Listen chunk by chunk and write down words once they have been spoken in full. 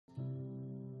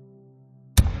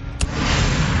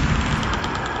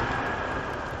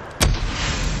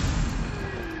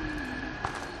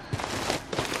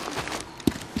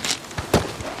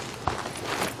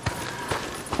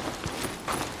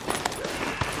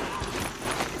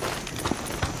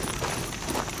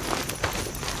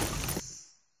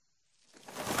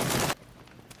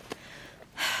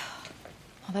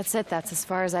That's it. That's as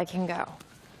far as I can go.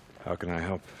 How can I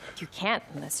help? You can't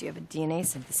unless you have a DNA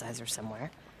synthesizer somewhere.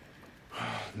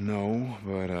 No,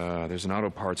 but there's an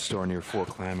auto parts store near Fort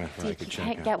Klamath that I could check out.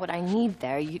 You can't get what I need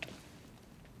there. God,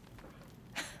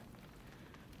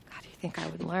 you think I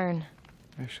would learn?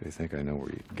 I actually think I know where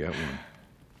you'd get one.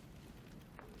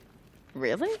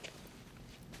 Really?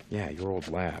 Yeah, your old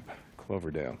lab,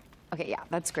 Cloverdale. Okay, yeah,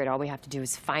 that's great. All we have to do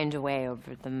is find a way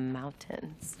over the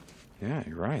mountains. Yeah,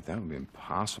 you're right. That would be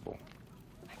impossible.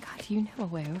 Oh my God, you know a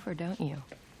way over, don't you?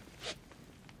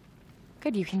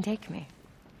 Good, you can take me.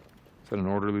 Is that an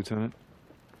order, Lieutenant?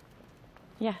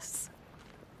 Yes.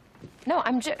 No,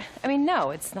 I mean, no,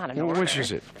 it's not an order. Which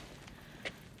is it?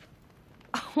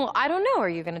 Well, I don't know. Are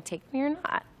you gonna take me or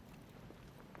not?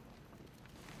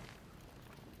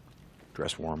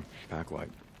 Dress warm, pack light.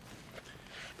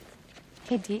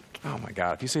 Hey, Deke. Oh my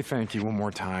God, if you say thank you one more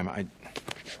time,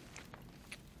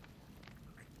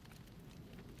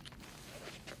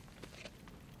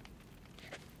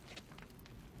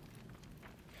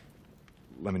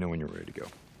 Let me know when you're ready to go.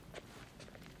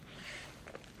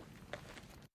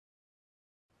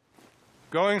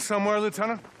 Going somewhere,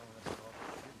 Lieutenant?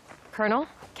 Colonel?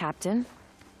 Captain?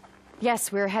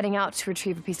 Yes, we're heading out to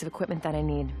retrieve a piece of equipment that I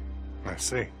need. I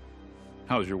see.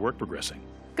 How's your work progressing?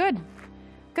 Good.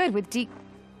 Good. With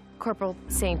Corporal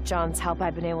St. John's help,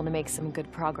 I've been able to make some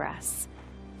good progress.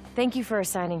 Thank you for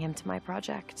assigning him to my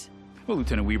project. Well,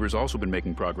 Lieutenant Weaver's also been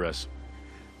making progress.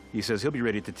 He says he'll be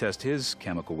ready to test his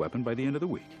chemical weapon by the end of the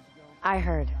week. I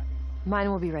heard. Mine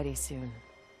will be ready soon.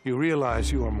 You realize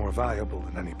you are more valuable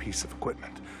than any piece of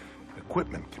equipment.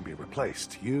 Equipment can be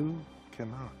replaced. You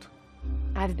cannot.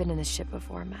 I've been in this ship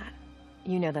before, Matt.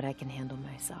 You know that I can handle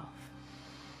myself.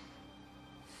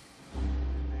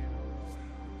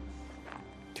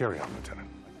 Carry on, Lieutenant.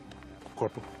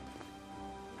 Corporal.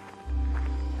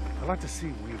 I'd like to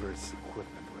see Weaver's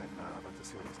equipment right now. I'd like to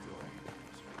see what he's doing.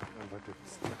 I'd like to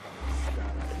slip on his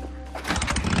status.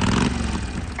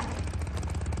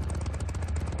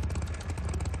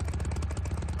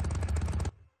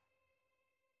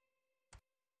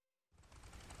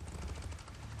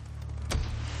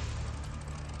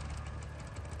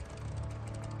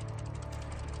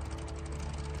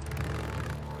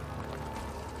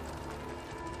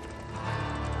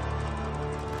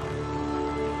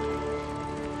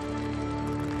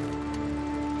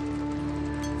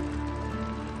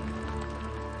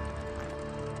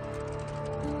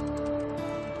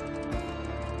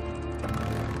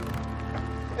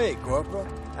 Hey, Corporal.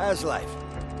 How's life?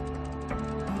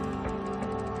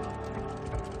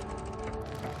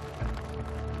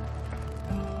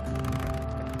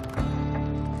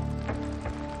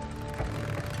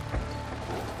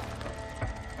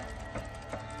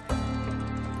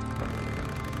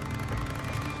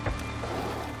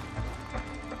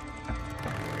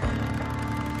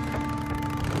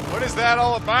 What is that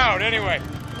all about, anyway?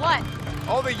 What?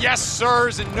 All the yes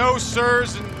sirs and no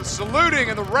sirs and the saluting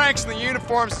and the ranks and the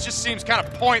uniforms just seems kind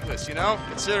of pointless, you know,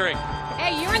 considering...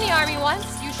 Hey, you were in the Army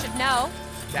once. You should know.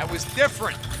 That was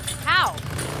different. How?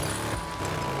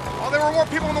 Well, there were more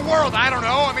people in the world, I don't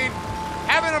know. I mean,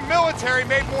 having a military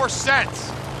made more sense.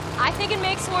 I think it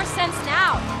makes more sense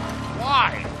now.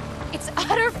 Why? It's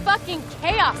utter fucking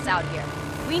chaos out here.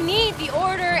 We need the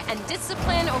order and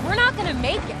discipline or we're not gonna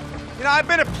make it. You know, I've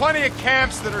been at plenty of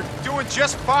camps that are doing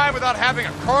just fine without having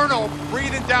a colonel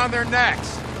breathing down their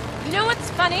necks. You know what's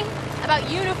funny? About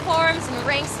uniforms and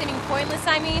ranks seeming pointless,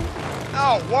 I mean?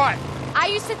 Oh, what? I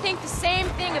used to think the same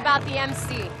thing about the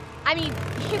MC. I mean,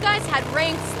 you guys had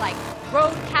ranks like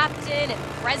road captain and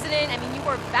president. I mean, you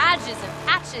wore badges and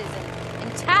patches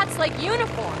and tats like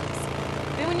uniforms.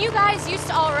 I mean, when you guys used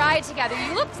to all ride together,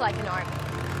 you looked like an army.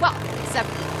 Well, except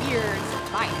for beards and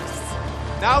pipes.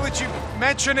 Now that you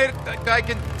mention it, I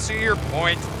can see your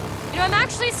point. You know, I'm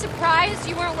actually surprised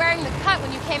you weren't wearing the cut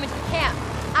when you came into the camp.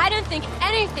 I didn't think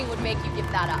anything would make you give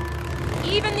that up.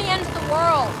 Even the end of the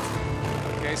world.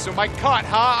 Okay, so my cut,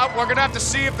 huh? We're gonna have to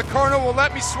see if the colonel will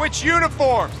let me switch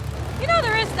uniforms. You know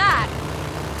there is that.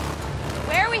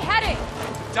 Where are we heading?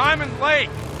 Diamond Lake.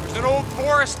 There's an old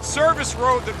forest service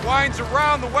road that winds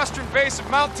around the western base of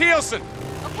Mount Thielsen.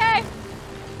 Okay.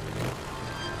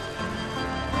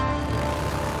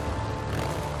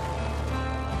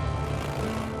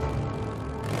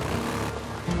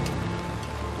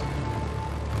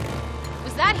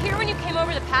 Was that here when you came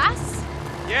over the pass?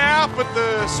 Yeah, but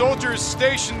the soldiers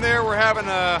stationed there were having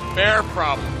bear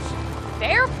problems.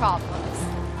 Bear problems?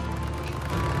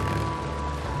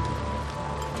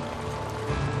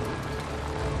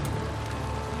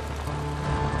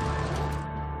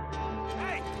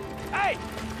 Hey! Hey!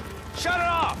 Shut it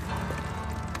off!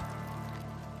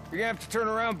 You're gonna have to turn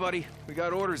around, buddy. We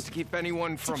got orders to keep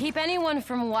anyone To from... keep anyone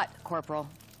from what, Corporal?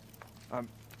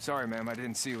 Sorry, ma'am. I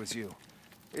didn't see it was you.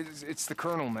 It's the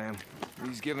Colonel, ma'am.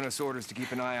 He's given us orders to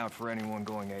keep an eye out for anyone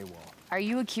going AWOL. Are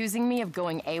you accusing me of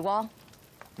going AWOL?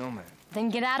 No, ma'am. Then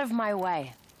get out of my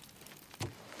way.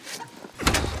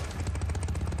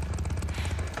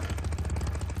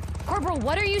 Corporal,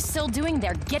 what are you still doing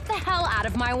there? Get the hell out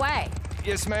of my way.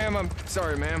 Yes, ma'am. I'm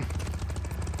sorry, ma'am.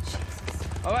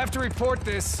 I'll have to report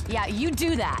this. Yeah, you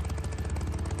do that.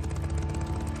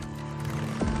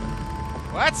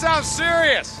 Well, that sounds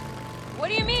serious. What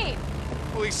do you mean?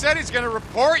 Well, he said he's gonna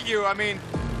report you. I mean,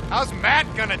 how's Matt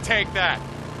gonna take that?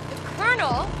 The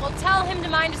Colonel will tell him to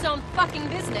mind his own fucking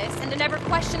business and to never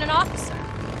question an officer.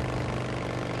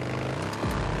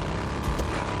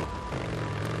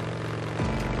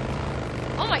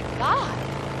 Oh my God.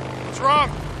 What's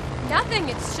wrong? Nothing,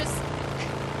 it's just...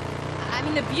 I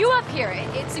mean, the view up here,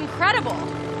 it's incredible.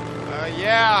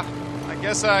 Yeah. I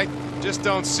guess I just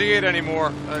don't see it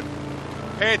anymore.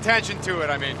 Pay attention to it,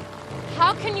 I mean.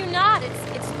 How can you not?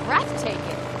 It's breathtaking.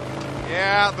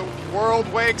 Yeah, the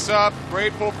world wakes up,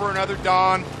 grateful for another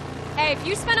dawn. Hey, if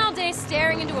you spent all day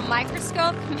staring into a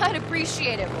microscope, you might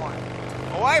appreciate it more.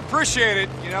 Oh, I appreciate it.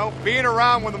 You know, being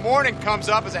around when the morning comes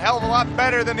up is a hell of a lot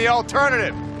better than the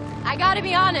alternative. I gotta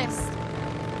be honest.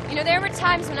 You know, there were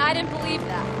times when I didn't believe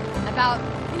that. About,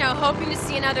 you know, hoping to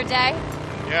see another day.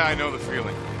 Yeah, I know the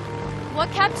feeling.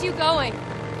 What kept you going?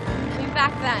 I mean,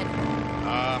 back then.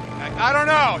 I don't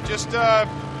know. Just,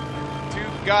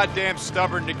 too goddamn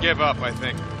stubborn to give up, I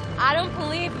think. I don't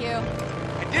believe you.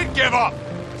 I did give up,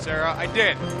 Sarah. I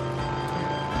did.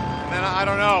 And then, I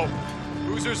don't know.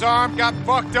 Boozer's arm got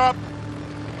fucked up.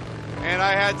 And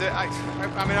I had to,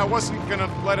 I mean, I wasn't gonna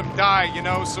let him die, you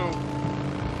know, so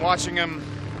watching him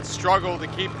struggle to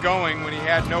keep going when he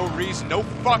had no reason, no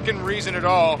fucking reason at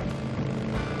all.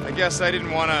 I guess I didn't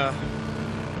want to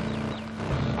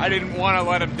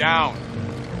let him down.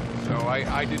 So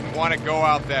I didn't want to go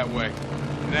out that way.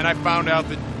 And then I found out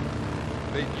that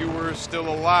you were still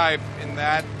alive, and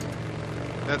that's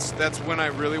when I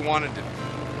really wanted to.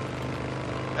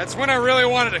 That's when I really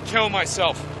wanted to kill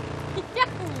myself. Yeah,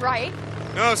 right.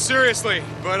 No, seriously.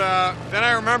 But then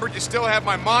I remembered you still have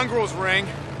my mongrel's ring.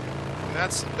 And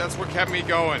that's what kept me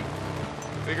going.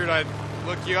 Figured I'd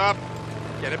look you up,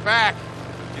 get it back.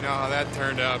 You know how that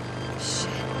turned out. Shit.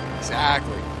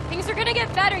 Exactly. Things are gonna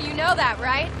get better, you know that,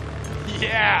 right?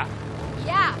 Yeah.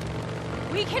 Yeah.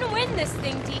 We can win this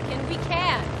thing, Deacon. We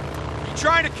can. You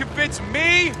trying to convince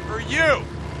me or you?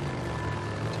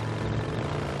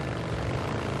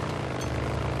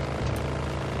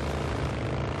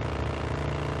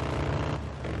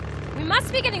 We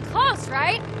must be getting close,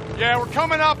 right? Yeah, we're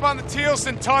coming up on the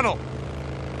Tealson Tunnel.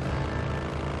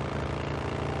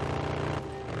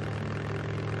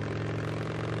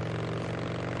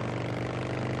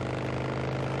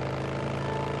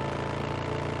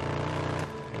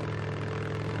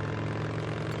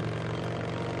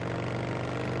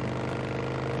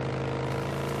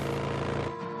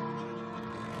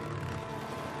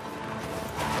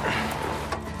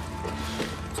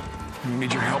 We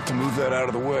need your help to move that out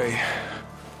of the way.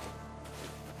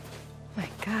 My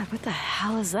God, what the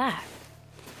hell is that?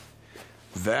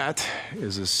 That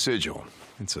is a sigil.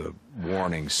 It's a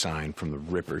warning sign from the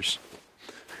Rippers.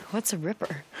 What's a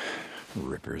Ripper?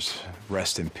 Rippers.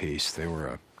 Rest in peace. They were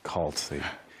a cult. They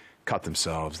cut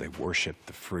themselves. They worshipped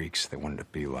the freaks. They wanted to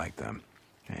be like them.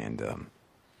 And,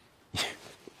 you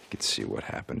could see what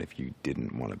happened if you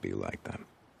didn't want to be like them.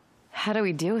 How do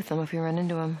we deal with them if we run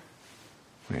into them?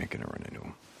 We ain't gonna run into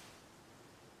them.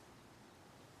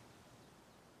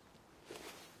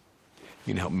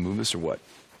 You can help me move this or what?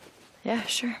 Yeah,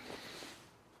 sure.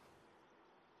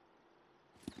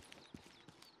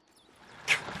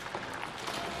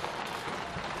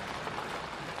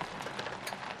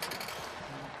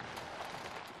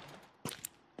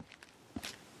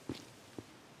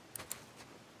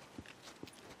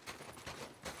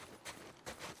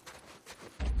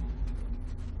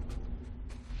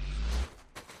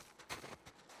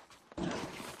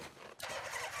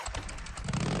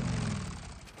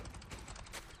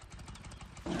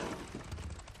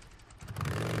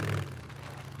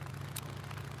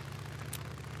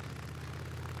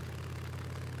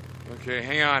 Okay,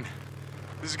 hang on.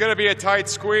 This is gonna be a tight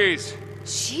squeeze.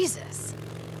 Jesus.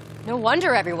 No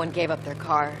wonder everyone gave up their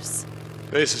cars.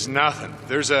 This is nothing.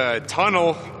 There's a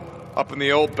tunnel up in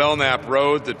the old Belknap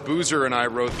Road that Boozer and I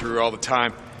rode through all the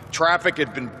time. Traffic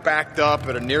had been backed up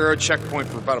at a narrow checkpoint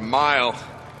for about a mile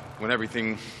when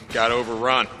everything got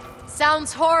overrun.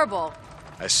 Sounds horrible.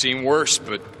 I've seen worse,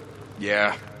 but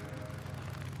yeah.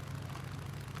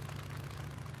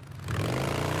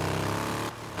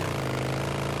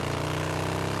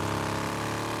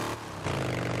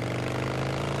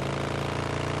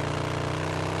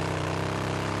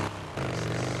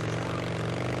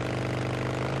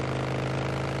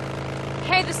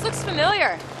 This looks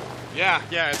familiar. Yeah,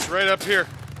 it's right up here.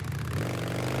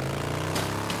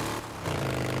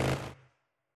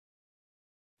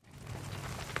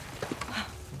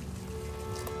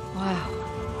 Wow.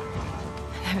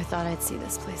 I never thought I'd see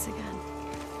this place again.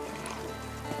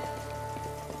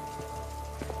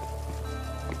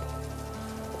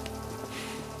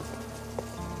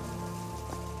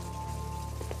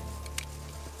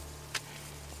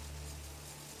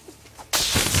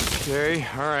 Okay,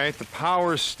 all right, the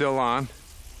power's still on.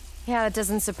 Yeah, that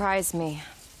doesn't surprise me.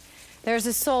 There's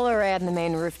a solar array on the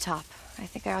main rooftop. I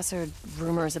think I also heard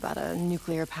rumors about a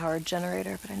nuclear-powered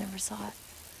generator, but I never saw it.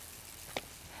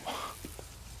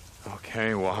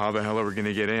 Okay, well, how the hell are we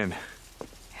gonna get in? Here,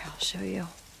 I'll show you.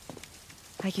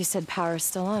 Like you said, power's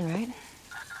still on, right?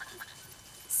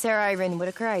 Sarah Irene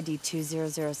Whitaker, ID 2007659.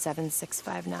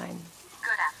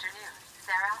 Good afternoon,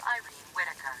 Sarah Irene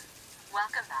Whitaker.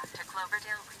 Welcome back to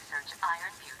Cloverdale Research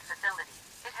Iron Butte facility.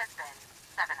 It has been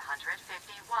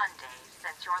 751 days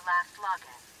since your last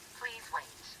login. Please wait.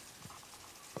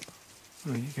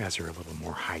 Well, you guys are a little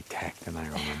more high-tech than I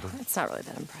remember. It's not really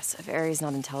that impressive. Ari's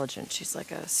not intelligent. She's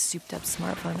like a souped-up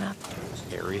smartphone app.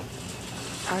 Ari?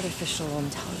 Artificial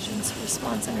intelligence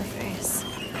response interface.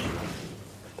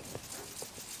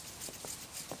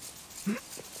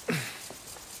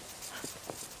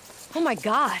 Oh my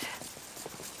god.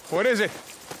 What is it?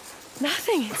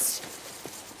 Nothing. It's...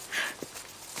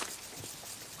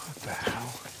 What the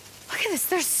hell? Look at this.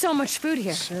 There's so much food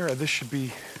here. Sarah, this should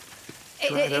be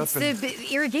dried It's up and...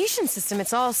 the irrigation system.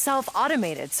 It's all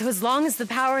self-automated. So as long as the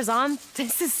power's on,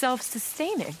 this is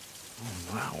self-sustaining.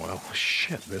 Oh, wow, well,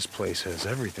 shit, this place has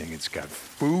everything. It's got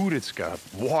food, it's got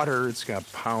water, it's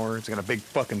got power, it's got a big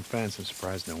fucking fence. I'm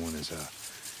surprised no one is,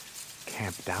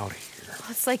 camped out here.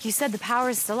 Well, it's like you said, the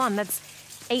power's still on. That's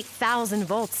 8,000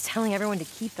 volts telling everyone to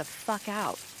keep the fuck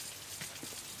out.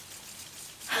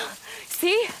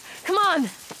 See? Come on!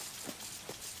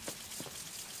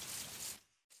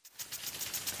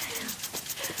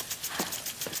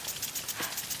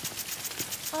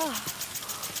 Oh.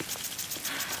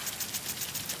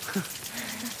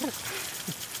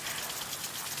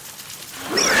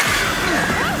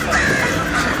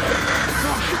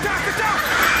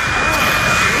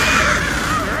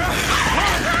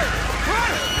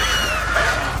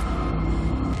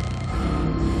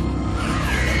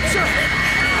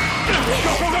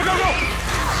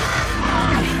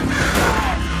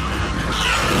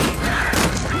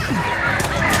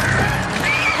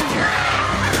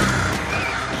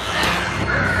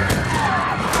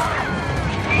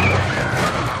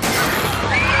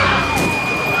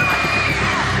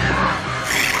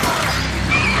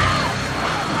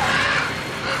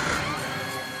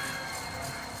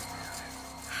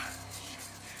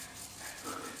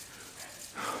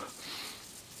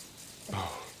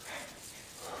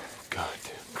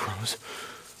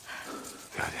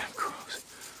 Goddamn crows.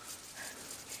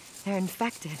 They're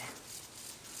infected.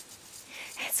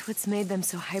 It's what's made them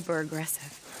so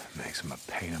hyper-aggressive. Makes them a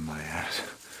pain in my ass.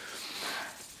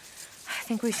 I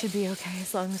think we should be okay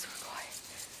as long as we're quiet.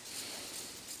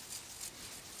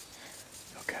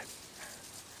 Okay.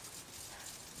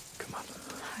 Come on.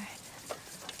 All right.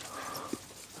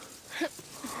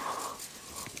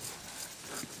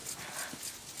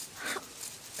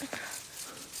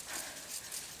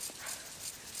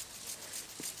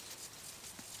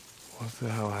 What the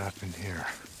hell happened here?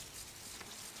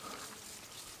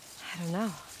 I don't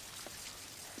know.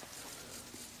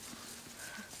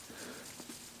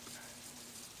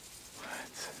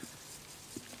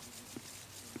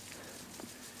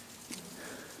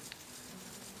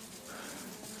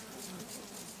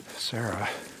 Sarah,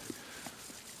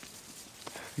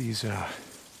 these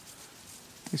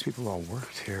people all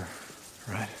worked here,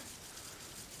 right?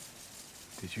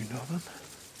 Did you know them?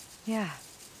 Yeah.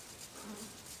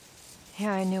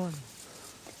 Yeah, I knew him.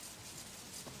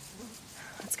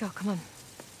 Let's go, come on.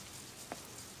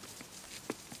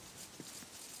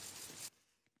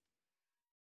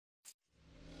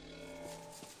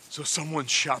 So someone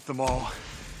shot them all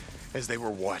as they were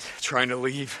what? Trying to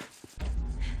leave?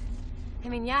 I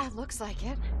mean, yeah, it looks like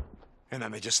it. And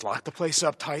then they just locked the place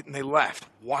up tight and they left.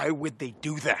 Why would they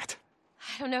do that?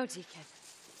 I don't know, Deacon.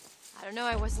 I don't know,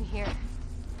 I wasn't here.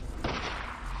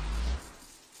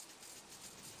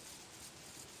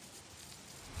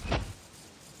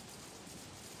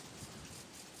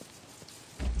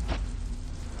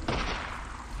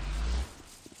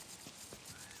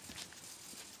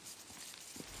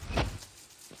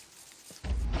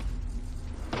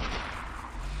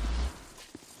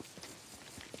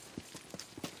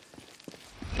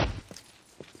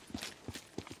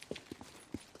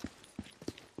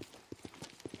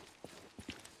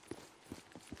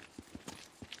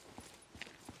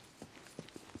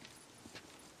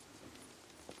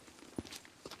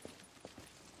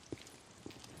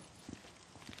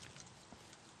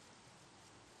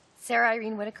 Sarah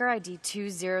Irene Whitaker, ID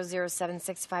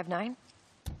 2007659.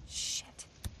 Shit.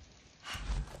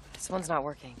 This one's not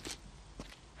working.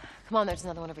 Come on, there's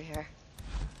another one over here.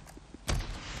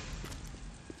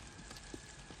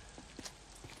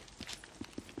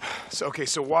 So, okay,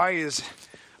 so why is,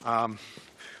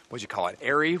 what'd you call it,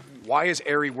 Ari? Why is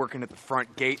Ari working at the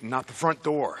front gate and not the front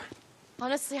door?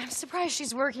 Honestly, I'm surprised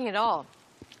she's working at all.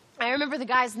 I remember the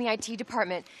guys in the IT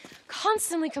department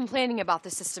constantly complaining about the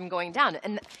system going down,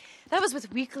 and that was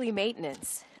with weekly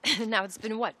maintenance. Now it's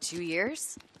been, what, 2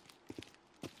 years?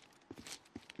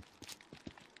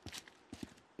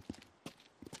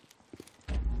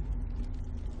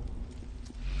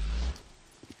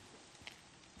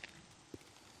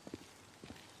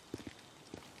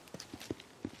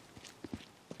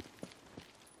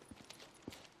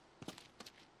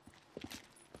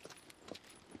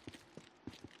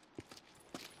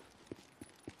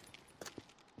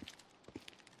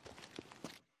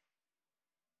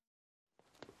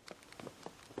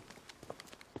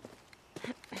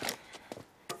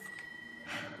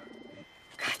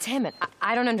 Damn it,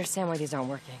 I don't understand why these aren't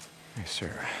working. Hey,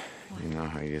 Sarah, you know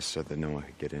how you said that no one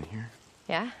could get in here?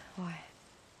 Yeah? Why?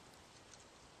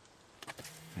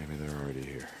 Maybe they're already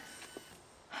here.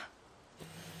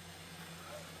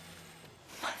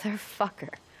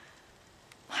 Motherfucker.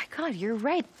 My God, you're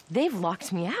right. They've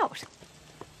locked me out.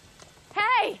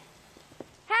 Hey!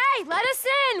 Hey, let us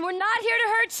in! We're not here to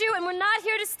hurt you, and we're not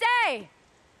here to stay!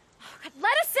 Oh, God,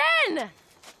 let us in!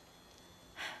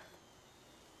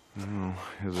 Oh,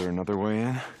 is there another way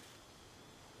in?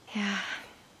 Yeah.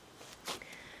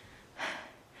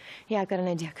 Yeah, I've got an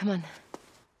idea. Come on.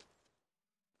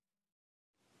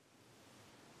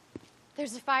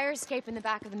 There's a fire escape in the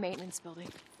back of the maintenance building.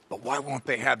 But why won't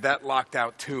they have that locked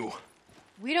out, too?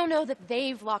 We don't know that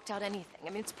they've locked out anything. I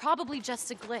mean, it's probably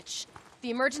just a glitch.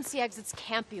 The emergency exits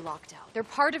can't be locked out. They're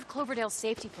part of Cloverdale's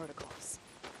safety protocols.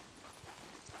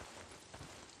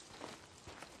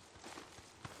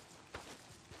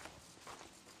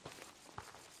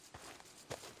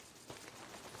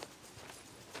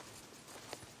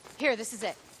 Here, this is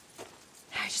it.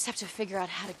 I just have to figure out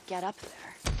how to get up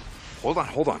there. Hold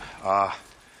on.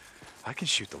 I can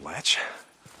shoot the latch.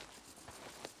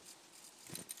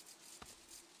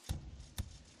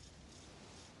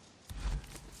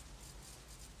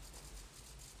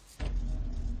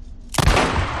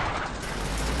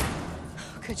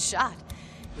 Good shot.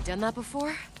 You done that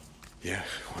before? Yeah,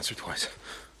 once or twice.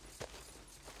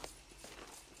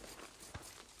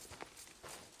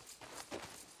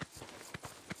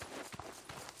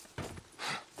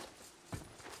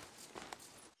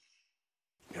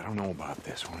 I don't know about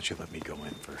this. Why don't you let me go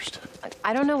in first?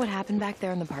 I don't know what happened back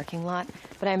there in the parking lot,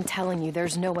 but I'm telling you,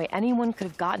 there's no way anyone could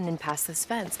have gotten in past this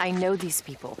fence. I know these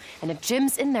people, and if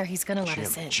Jim's in there, he's gonna let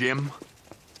us in. Jim,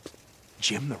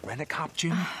 the rent-a-cop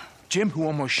Jim? Jim, who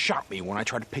almost shot me when I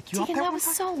tried to pick you up. Deacon, that was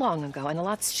so long ago, and a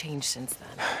lot's changed since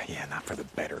then. Yeah, not for the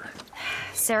better.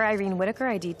 Sarah Irene Whitaker,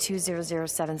 ID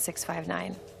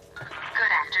 2007659. Good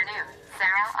afternoon,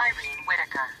 Sarah Irene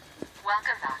Whitaker.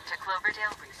 Welcome back to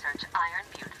Cloverdale Research Iron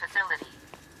Butte facility.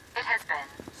 It has been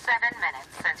 7 minutes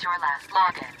since your last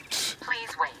login.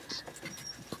 Please wait.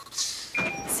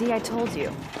 See, I told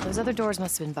you. Those other doors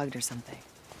must have been bugged or something.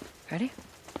 Ready?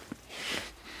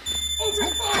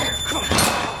 Open fire!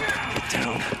 Get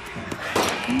down.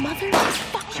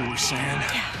 Motherfucker! You were saying?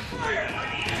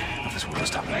 Yeah. This world is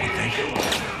stopping one thing.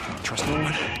 Trust no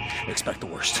one. Expect the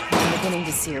worst. I'm beginning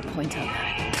to see your point on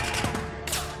that.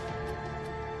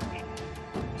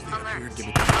 Alert. Give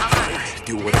me the fire.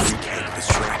 Do whatever you can to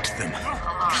distract them.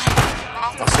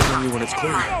 I'll signal you when it's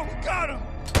clear. Got him!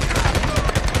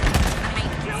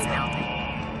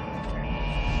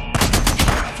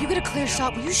 If you get a clear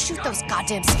shot, will you shoot those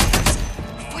goddamn speakers?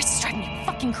 Your voice is driving me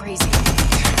fucking crazy.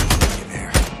 Get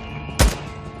there.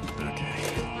 Okay.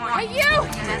 Hey, you!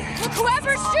 Look,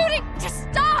 whoever's shooting, just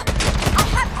stop! I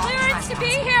have clearance to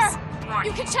be here!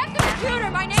 You can check the computer.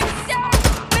 My name is Sarah.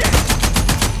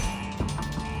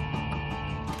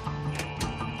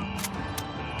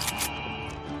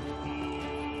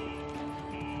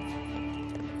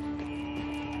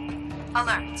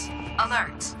 Alert.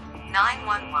 Alert.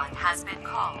 911 has been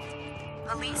called.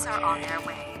 Police are on their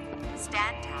way.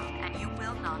 Stand down and you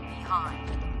will not be harmed.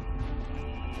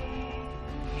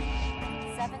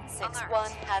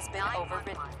 761 has been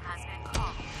overridden. 911 has been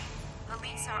called.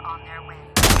 Police are on their way.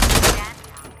 Stand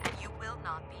down and you will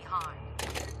not be harmed.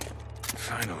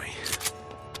 Finally.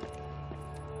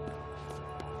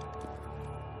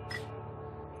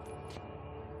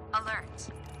 Alert.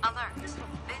 Alert.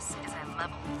 This is a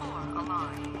level 4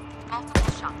 alarm.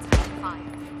 Multiple shots have been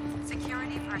fired.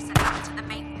 Security personnel to the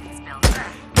maintenance building.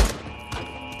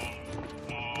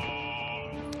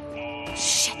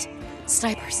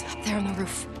 snipers up there on the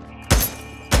roof.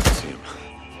 See him.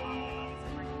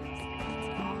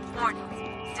 Warning.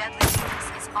 Deadly force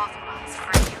is authorized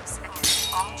for use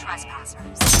against all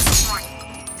trespassers. Warning.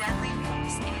 Deadly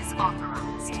force is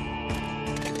authorized.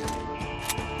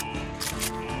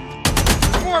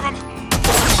 More of them!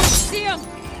 See him!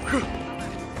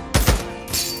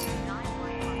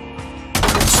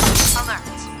 Alert.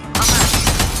 Alert.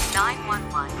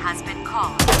 911 has been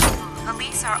called.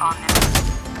 Police are on their way.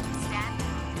 Stand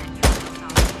down and you will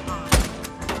not be harmed.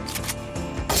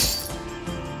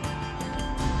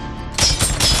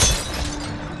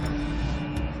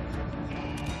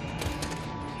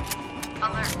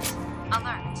 Alert.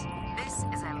 Alert. This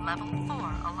is a level 4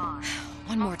 alarm.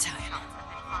 One more time.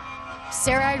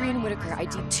 Sarah Irene Whitaker,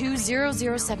 ID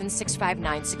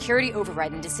 2007659. Security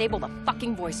override and disable the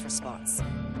fucking voice response.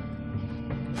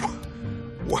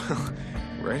 Well,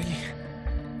 ready?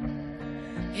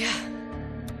 Yeah.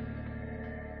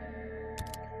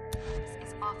 This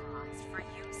is authorized for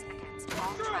use against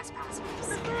all trespassers.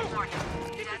 Warning.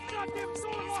 Deadly force is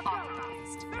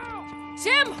authorized.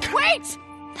 Jim, wait!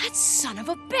 That son of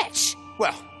a bitch!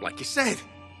 Well, like you said,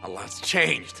 a lot's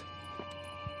changed.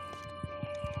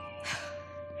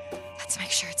 Let's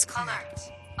make sure it's clear. Alert.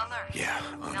 Alert. Yeah,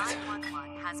 on it.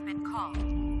 911 has been called.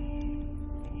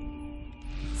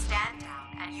 Stand down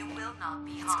and you will not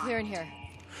be It's harmed. clear in here.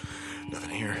 Nothing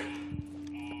here.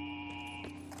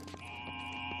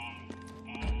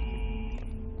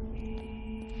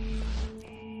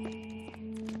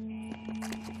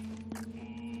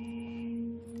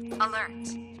 Alert.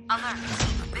 Alert.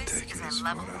 This is a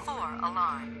level 4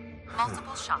 alarm.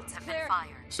 Multiple shots have been Clear.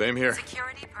 fired. Same here.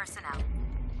 Security personnel.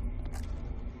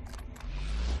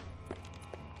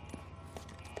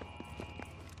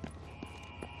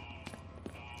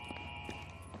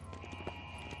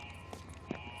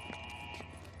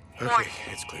 Okay,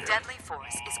 it's clear. Deadly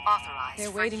force is authorized They're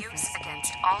for waiting for use us.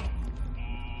 against all.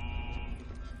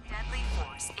 Deadly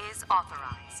force is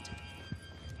authorized.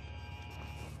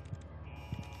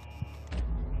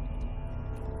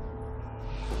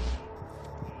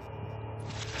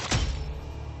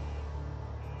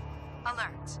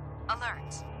 Alert.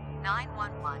 Alert.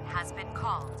 911 has been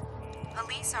called.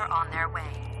 Police are on their way.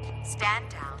 Stand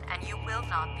down and you will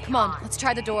not be Come on, harmed. let's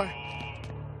try the door.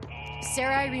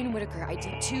 Sarah Irene Whitaker, ID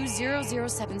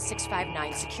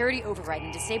 2007659. Security override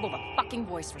and disable the fucking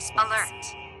voice response. Alert.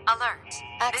 Alert.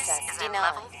 Access this is denied. a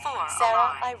level 4 Sarah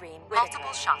alarm. Irene Whitaker,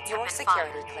 Multiple shots your have been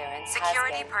security fired. clearance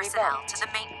Security has been personnel revoked. to the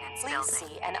maintenance Please building.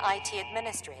 see an IT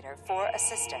administrator for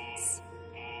assistance.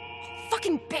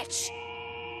 Fucking bitch!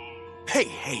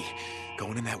 Hey!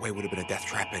 Going in that way would have been a death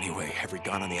trap anyway. Every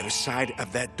gun on the other side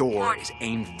of that door Warning. is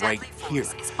aimed Deadly right here.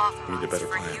 force is We authorized need a better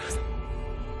for plan. use.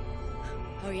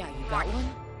 Oh yeah, you got one?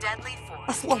 Deadly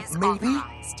force Well, is maybe.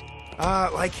 authorized.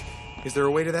 Like, is there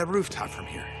a way to that rooftop from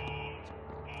here?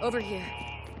 Over here.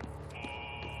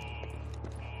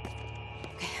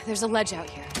 Okay, there's a ledge out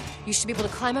here. You should be able to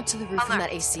climb up to the roof from Alert.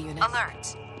 that AC unit.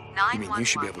 Alert. You mean you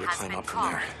should be able to 911 has climb been up from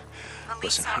called. there? Police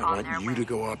Listen, are I on want their you way. to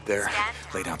go up there, Stand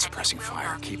lay down and you suppressing will fire,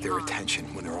 not keep be their harmed.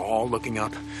 attention. When they're all looking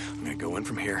up, I'm gonna go in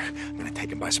from here. I'm gonna take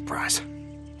them by surprise. That's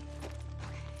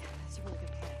a really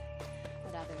good plan.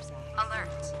 But others,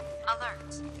 Alert. Alert.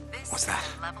 This What's is that?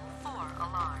 a level 4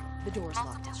 alarm. The door's locked.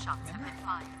 Multiple shots have been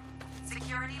fired.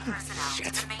 Security personnel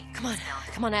Shit. to the maintenance Come on,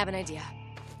 building. come on, I have an idea.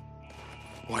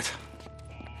 What?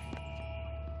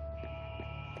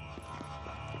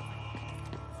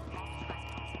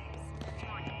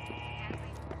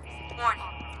 Warning.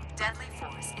 Deadly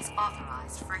force is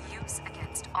authorized for use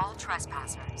against all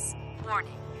trespassers.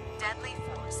 Warning. Deadly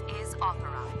force is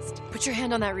authorized. Put your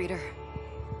hand on that reader.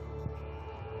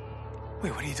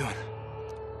 Wait, what are you doing?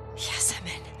 Yes, I'm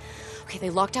in. Okay, they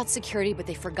locked out security, but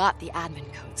they forgot the admin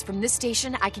codes. From this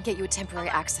station, I can get you a temporary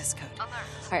access code. Alert.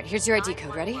 All right, here's your ID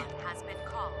code. Ready? 911 has been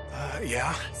called.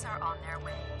 Yeah? Police are on their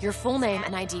way. Your full name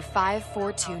and ID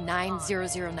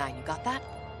 5429009. You got that?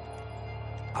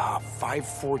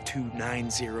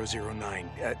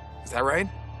 5429009. Is that right?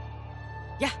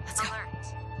 Yeah, let's go. Alert.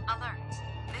 Alert.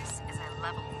 This is a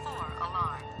level 4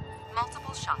 alarm.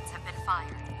 Multiple shots have been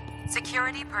fired.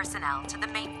 Security personnel to the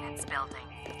maintenance building.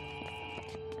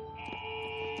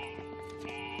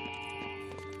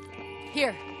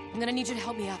 Here, I'm gonna need you to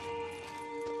help me up.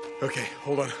 Okay,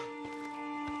 hold on.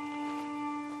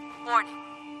 Warning.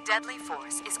 Deadly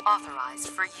force is authorized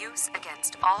for use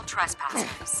against all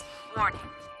trespassers. Warning.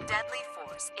 Deadly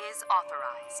force is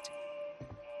authorized.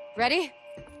 Ready?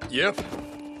 Yep.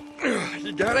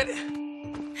 You got it?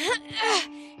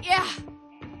 Yeah.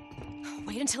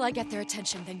 Wait until I get their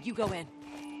attention, then you go in.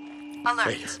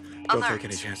 Alert. Hey, don't Alert. take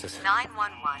any chances.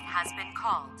 911 has been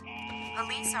called.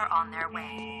 Police are on their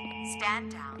way.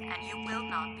 Stand down and you will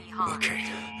not be harmed. Okay,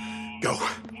 go.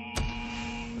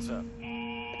 What's up?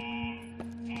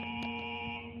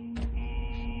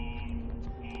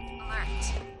 Alert.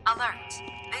 Alert.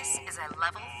 This is a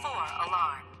level 4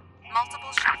 alarm.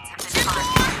 Multiple shots have been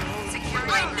fired.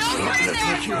 Security. I know you're in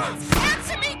there!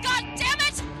 Answer me,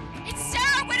 goddammit! It's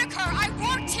Sarah Whitaker! I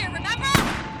worked here, remember?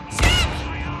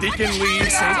 Jim! Deacon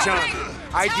St. John.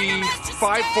 ID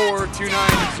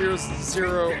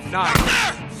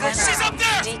 5429009. She's up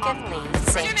there! Deacon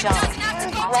St. John.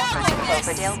 Welcome to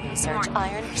Cloverdale Research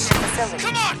Iron Peak Facility.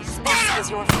 Come on! This is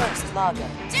your first login.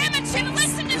 Damn it, Jim,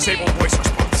 listen to me! Disable voice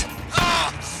response.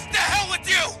 The hell with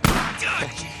you!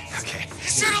 Okay. You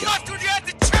should have left when you had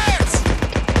the chance!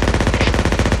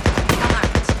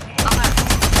 Alert. Alert.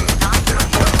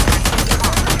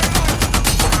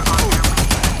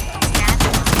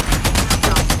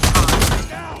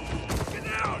 Get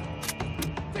down!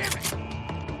 Damn it!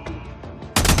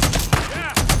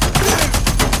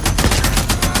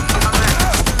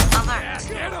 Alert.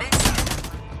 This.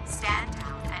 Stand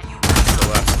down and you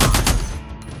will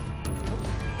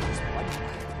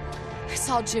I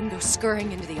saw Jim go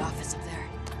scurrying into the office up there.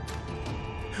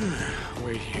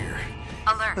 Wait here.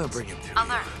 Alert. I'll bring him to you.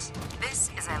 Alert. This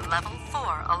is a level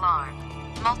 4 alarm.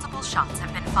 Multiple shots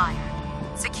have been fired.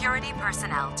 Security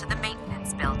personnel to the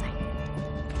maintenance building.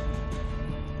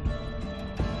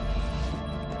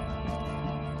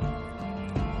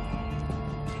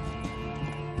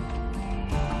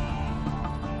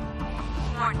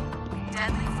 Warning.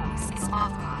 Deadly force is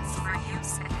authorized for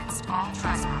use against all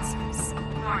trespassers.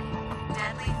 Warning.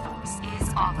 Deadly force is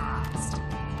authorized.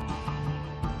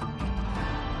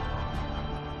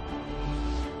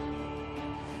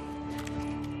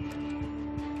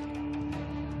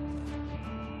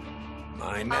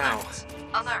 Mine now. Alert!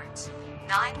 Alert!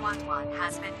 911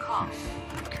 has been called.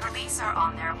 Police are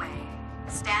on their way.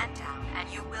 Stand down and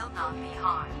you will not be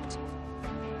harmed.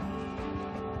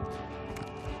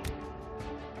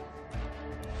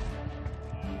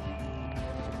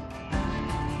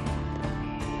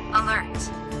 Alert!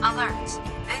 Alert!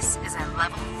 This is a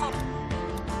level 4.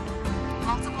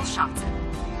 Multiple shots.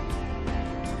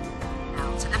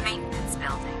 Now to the maintenance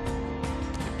building.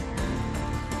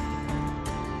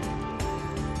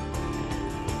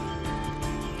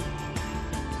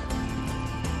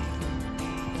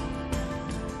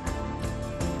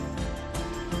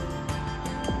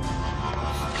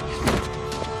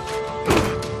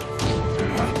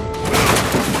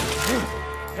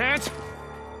 Hands!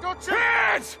 Don't shoot!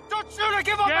 Hands! Don't shoot! I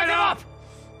give up! I give up!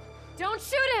 Don't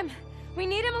shoot him! We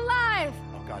need him alive!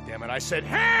 Oh, God damn it, I said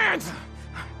hands!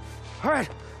 All right,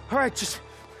 just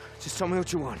tell me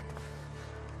what you want.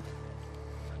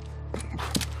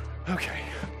 Okay.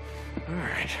 All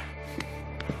right.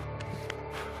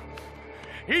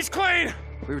 He's clean!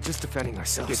 We were just defending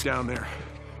ourselves. Get down there.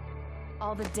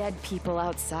 All the dead people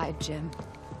outside, Jim.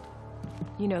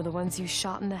 You know, the ones you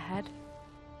shot in the head?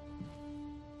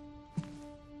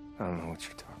 I don't know what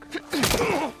you're talking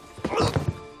about.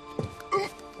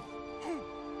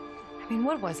 I mean,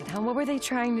 what was it, huh? What were they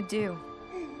trying to do?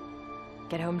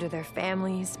 Get home to their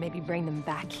families, maybe bring them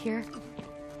back here?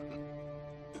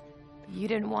 But you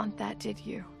didn't want that, did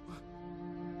you?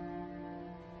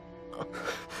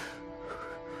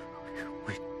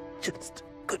 We just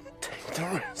couldn't take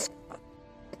the risk.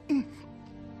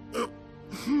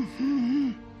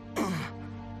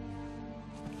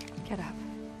 Get up.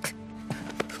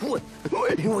 Wait.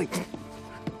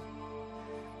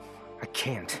 I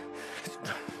can't.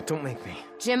 Don't make me.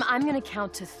 Jim, I'm gonna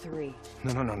count to 3.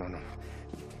 No.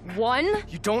 1,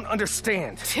 You don't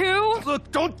understand. 2,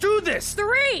 Look, don't do this!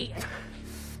 3!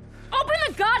 Open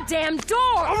the goddamn door!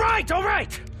 All right!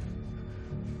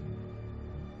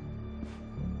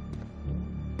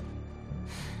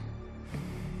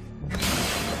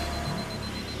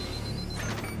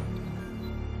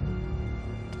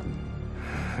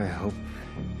 I hope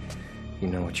you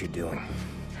know what you're doing.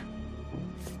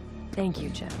 Thank you,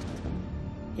 Jim.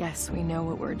 Yes, we know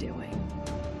what we're doing.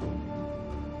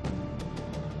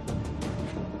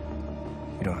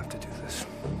 You don't have to do this.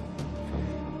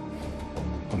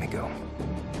 Let me go.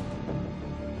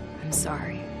 I'm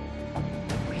sorry.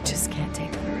 We just can't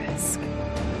take the risk.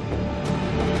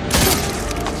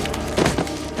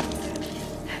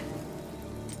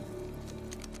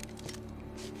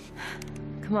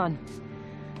 Come on.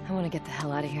 I want to get the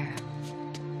hell out of here.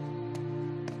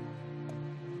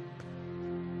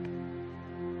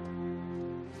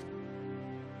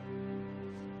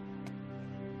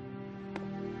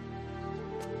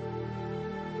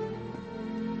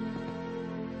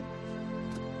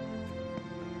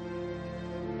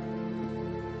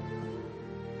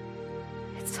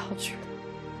 all true.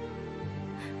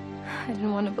 I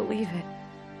didn't want to believe it.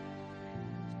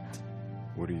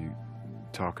 What are you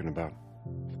talking about?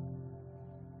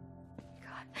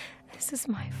 God, this is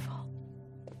my fault.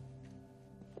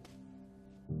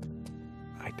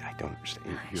 I don't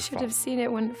understand. I should have seen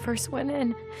it when it first went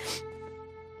in.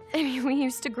 I mean, we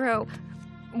used to grow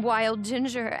wild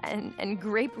ginger and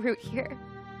grapefruit here.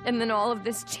 And then all of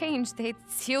this changed. They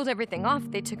sealed everything off.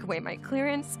 They took away my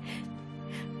clearance.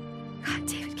 God,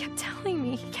 David kept telling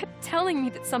me. He kept telling me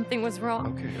that something was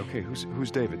wrong. Okay.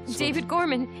 Who's David? David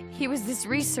Gorman. He was this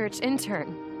research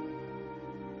intern.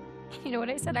 You know what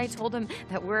I said? I told him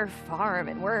that we're a farm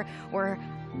and we're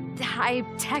high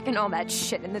tech and all that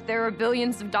shit, and that there are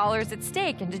billions of dollars at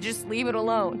stake, and to just leave it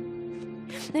alone.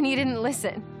 And he didn't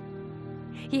listen.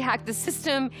 He hacked the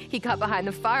system, he got behind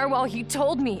the firewall, he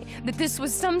told me that this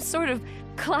was some sort of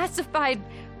classified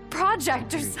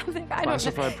project or something. I don't know.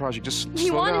 Classified project, just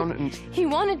slow down and... He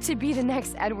wanted to be the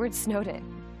next Edward Snowden.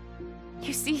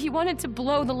 You see, he wanted to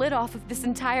blow the lid off of this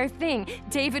entire thing.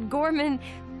 David Gorman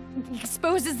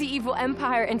exposes the evil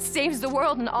empire and saves the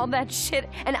world and all that shit,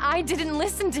 and I didn't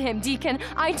listen to him, Deacon.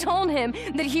 I told him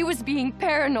that he was being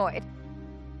paranoid.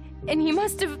 And he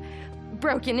must have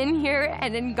broken in here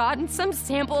and then gotten some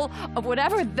sample of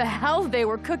whatever the hell they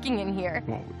were cooking in here.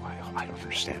 Well, I don't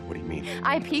understand. What do you mean?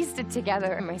 I pieced it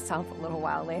together myself a little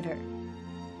while later.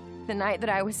 The night that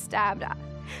I was stabbed,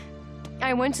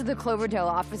 I went to the Cloverdale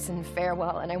office in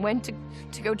Farewell, and I went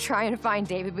to go try and find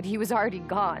David, but he was already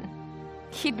gone.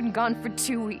 He'd been gone for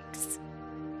 2 weeks.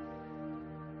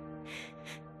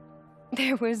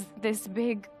 There was this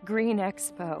big green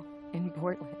expo in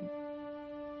Portland.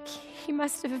 He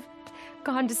must have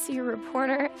gone to see a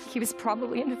reporter. He was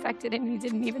probably infected and he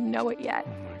didn't even know it yet.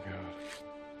 Oh my God.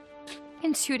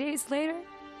 And 2 days later,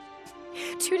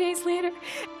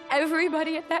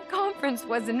 everybody at that conference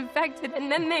was infected, and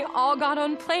then they all got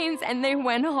on planes and they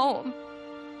went home.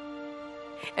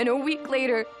 And a week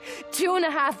later,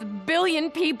 2.5 billion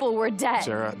people were dead.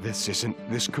 Sarah,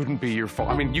 this couldn't be your fault.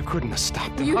 I mean, you couldn't have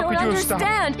stopped them. You How don't could you have stopped?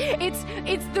 understand.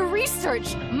 It's the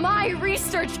research. My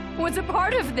research was a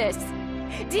part of this.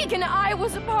 Deacon, I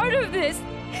was a part of this.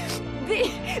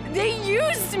 They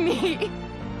used me.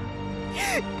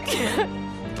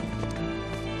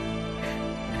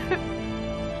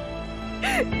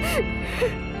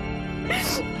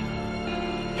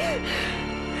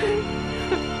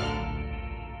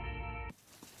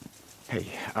 Hey,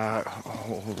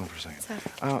 hold on for a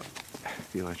second.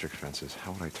 The electric fences,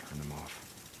 how would I turn them off?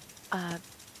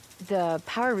 The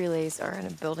power relays are in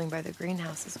a building by the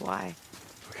greenhouse is why.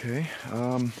 Okay,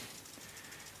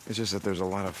 it's just that there's a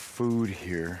lot of food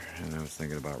here, and I was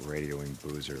thinking about radioing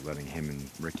Boozer, letting him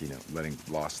and Ricky know, letting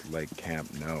Lost Lake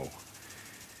Camp know.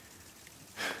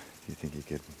 You think you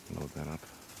could load that up?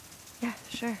 Yeah,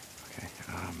 sure. Okay,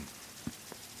 I'm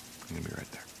gonna be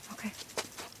right there. Okay.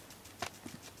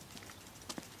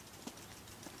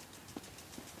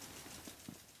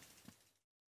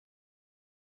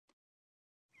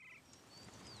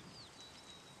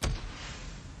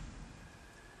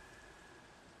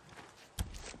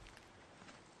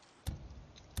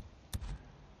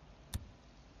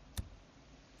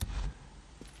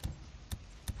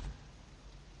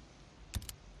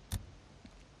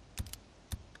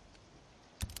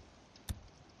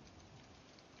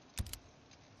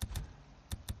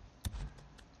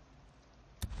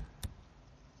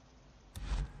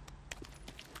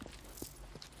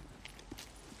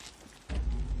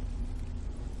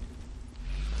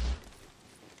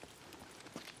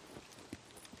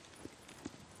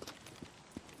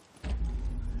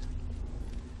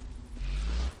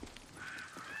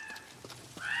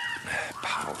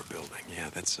 Yeah,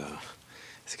 that's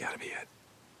gotta be it.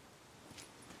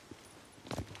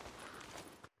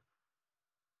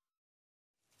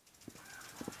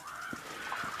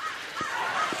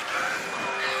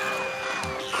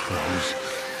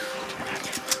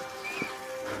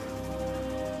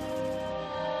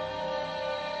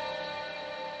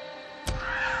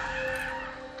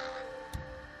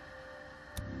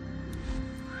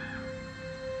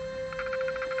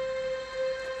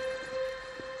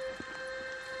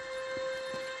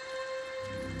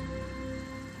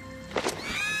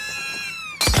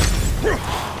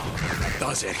 That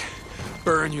does it.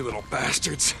 Burn, you little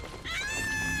bastards.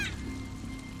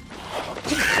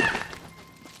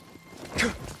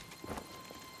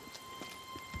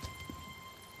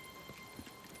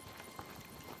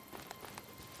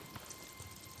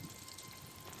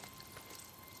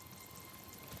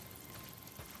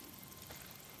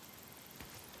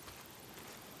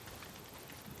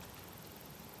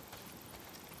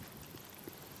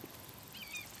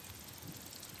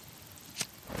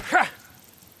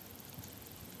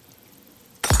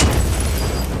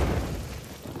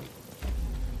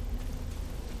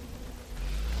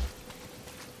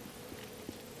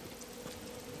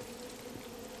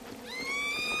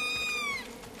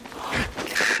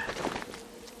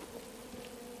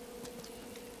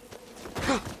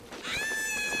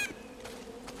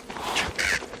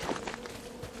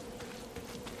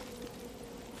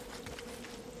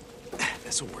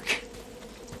 This'll work.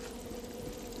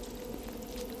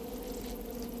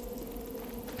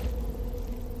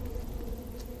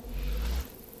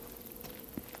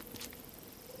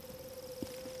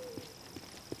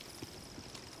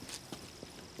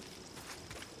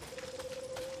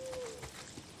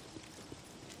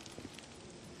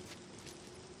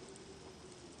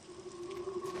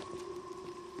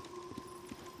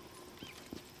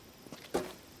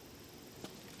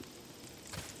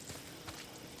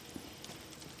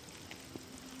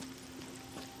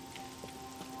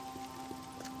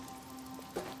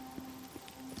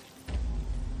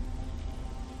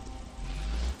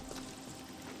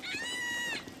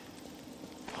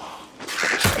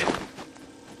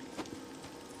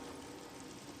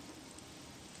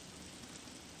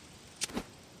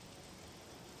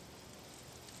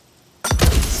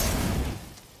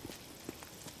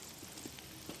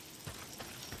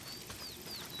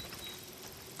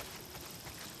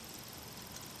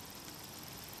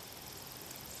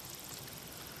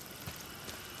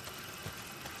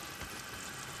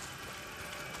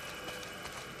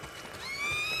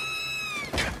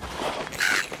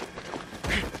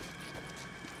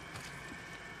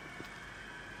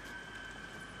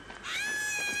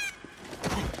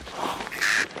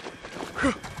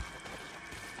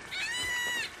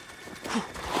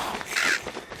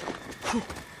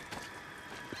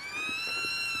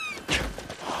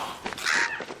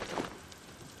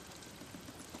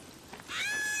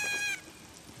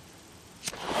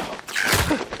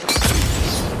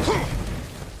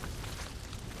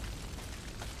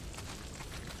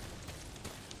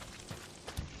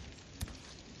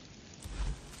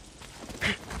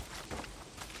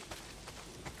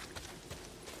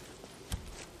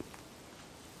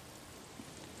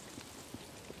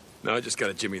 Now I just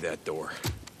gotta jimmy that door.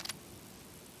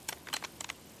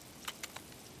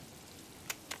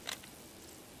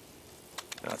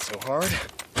 Not so hard.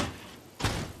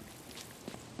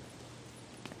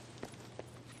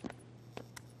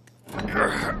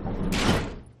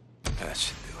 That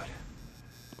should do it.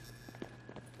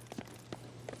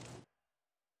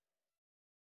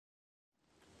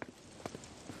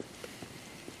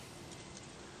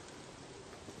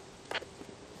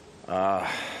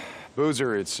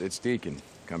 Boozer, it's Deacon.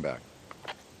 Come back.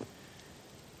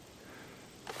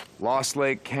 Lost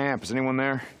Lake Camp. Is anyone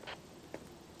there?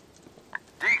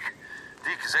 Deke,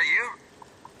 is that you?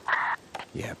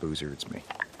 Yeah, Boozer, it's me.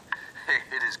 Hey,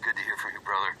 it is good to hear from you,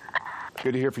 brother.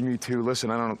 Good to hear from you too.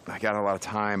 Listen, I got a lot of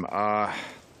time.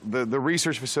 The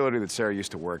research facility that Sarah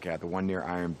used to work at, the one near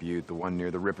Iron Butte, the one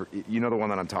near the Ripper, you know the one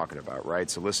that I'm talking about, right?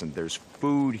 So listen, there's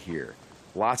food here.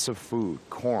 Lots of food.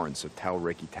 Corn, so tell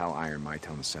Ricky, tell Iron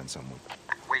Mito to send someone.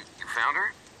 Wait, you found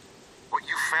her? What,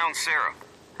 you found Sarah?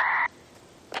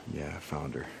 Yeah, I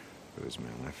found her. Booze,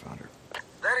 man, I found her.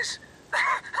 That is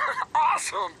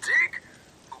awesome, Deke.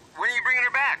 When are you bringing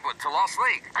her back? What, to Lost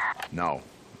Lake? No,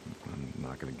 I'm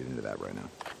not gonna get into that right now.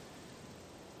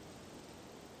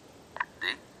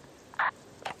 Deke?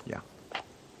 Yeah.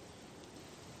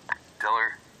 Tell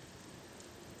her.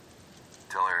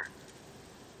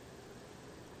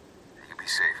 You be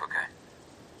safe, okay?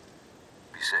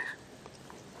 Be safe.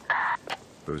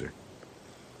 Boozer.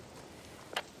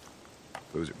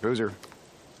 Boozer.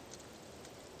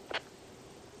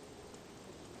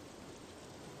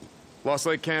 Lost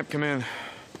Lake Camp, come in.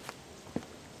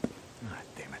 Ah,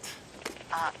 damn it.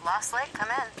 Lost Lake, come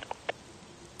in.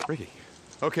 Ricky.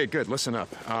 Okay, good. Listen up.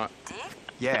 Deke?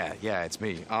 Yeah, it's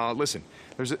me. Listen,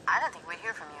 there's a... I didn't think we'd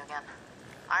hear from you again.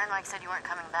 Iron Mike said you weren't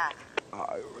coming back.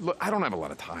 Look, I don't have a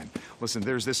lot of time. Listen,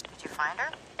 there's this... Did you find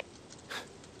her?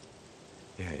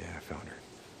 Yeah, I found her.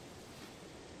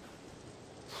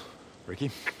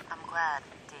 Ricky? I'm glad,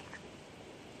 Deke.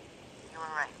 You were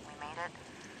right. We made it.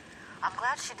 I'm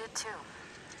glad she did too.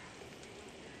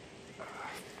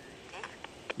 Deke?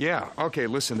 Yeah, okay,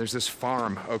 listen, there's this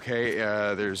farm, okay?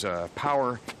 There's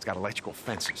power. It's got electrical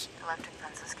fences. Electric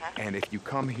fences, okay? And if you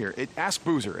come here, ask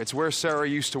Boozer. It's where Sarah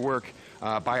used to work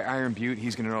by Iron Butte.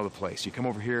 He's gonna know the place. You come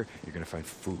over here, you're gonna find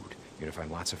food. You're gonna find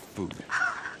lots of food.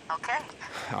 Okay.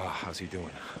 How's he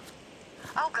doing?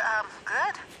 Oh,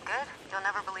 good. You'll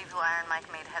never believe who Iron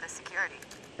Mike made head of security.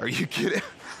 Are you kidding?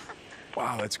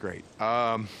 Wow, that's great.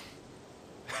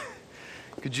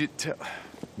 Could you tell...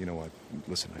 You know what?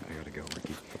 Listen, I gotta go,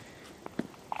 Ricky.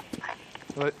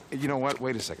 But, you know what?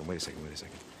 Wait a second.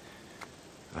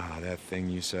 That thing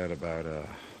you said about,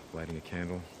 lighting a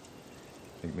candle,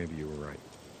 I think maybe you were right.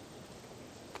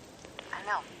 I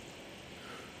know.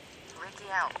 Ricky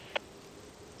out.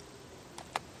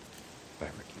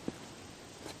 Bye, Ricky.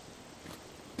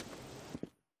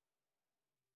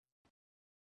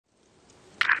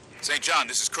 St. John,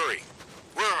 this is Curry.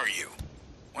 Where are you?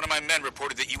 One of my men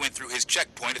reported that you went through his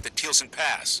checkpoint at the Deacon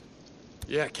Pass.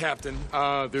 Yeah, Captain.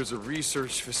 There's a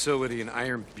research facility in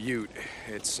Iron Butte.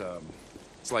 It's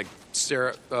like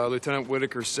Sarah, Lieutenant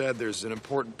Whitaker said, there's an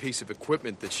important piece of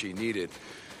equipment that she needed.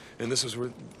 And this was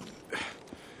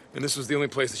the only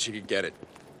place that she could get it.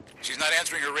 She's not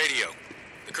answering her radio.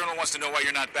 The Colonel wants to know why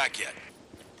you're not back yet.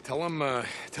 Tell him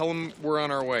we're on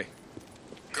our way.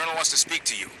 Colonel wants to speak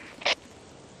to you.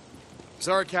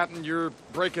 Sorry, Captain, you're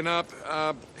breaking up.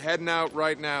 Heading out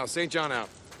right now. St. John out.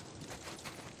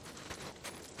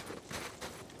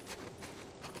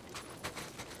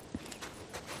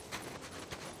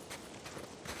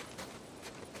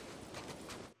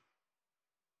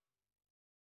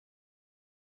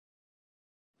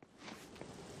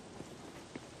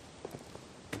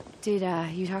 Did,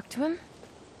 you talk to him?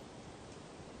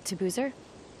 To Boozer?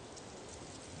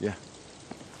 Yeah.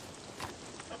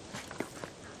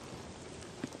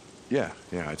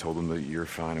 Yeah, I told him that you're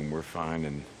fine and we're fine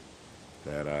and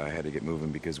that I had to get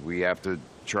moving because we have to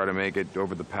try to make it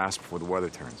over the pass before the weather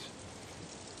turns.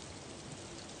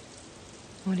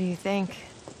 What do you think?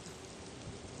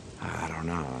 I don't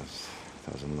know.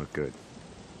 It doesn't look good.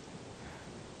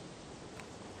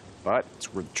 But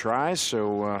it's worth a try,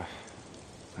 so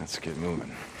let's get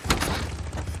moving.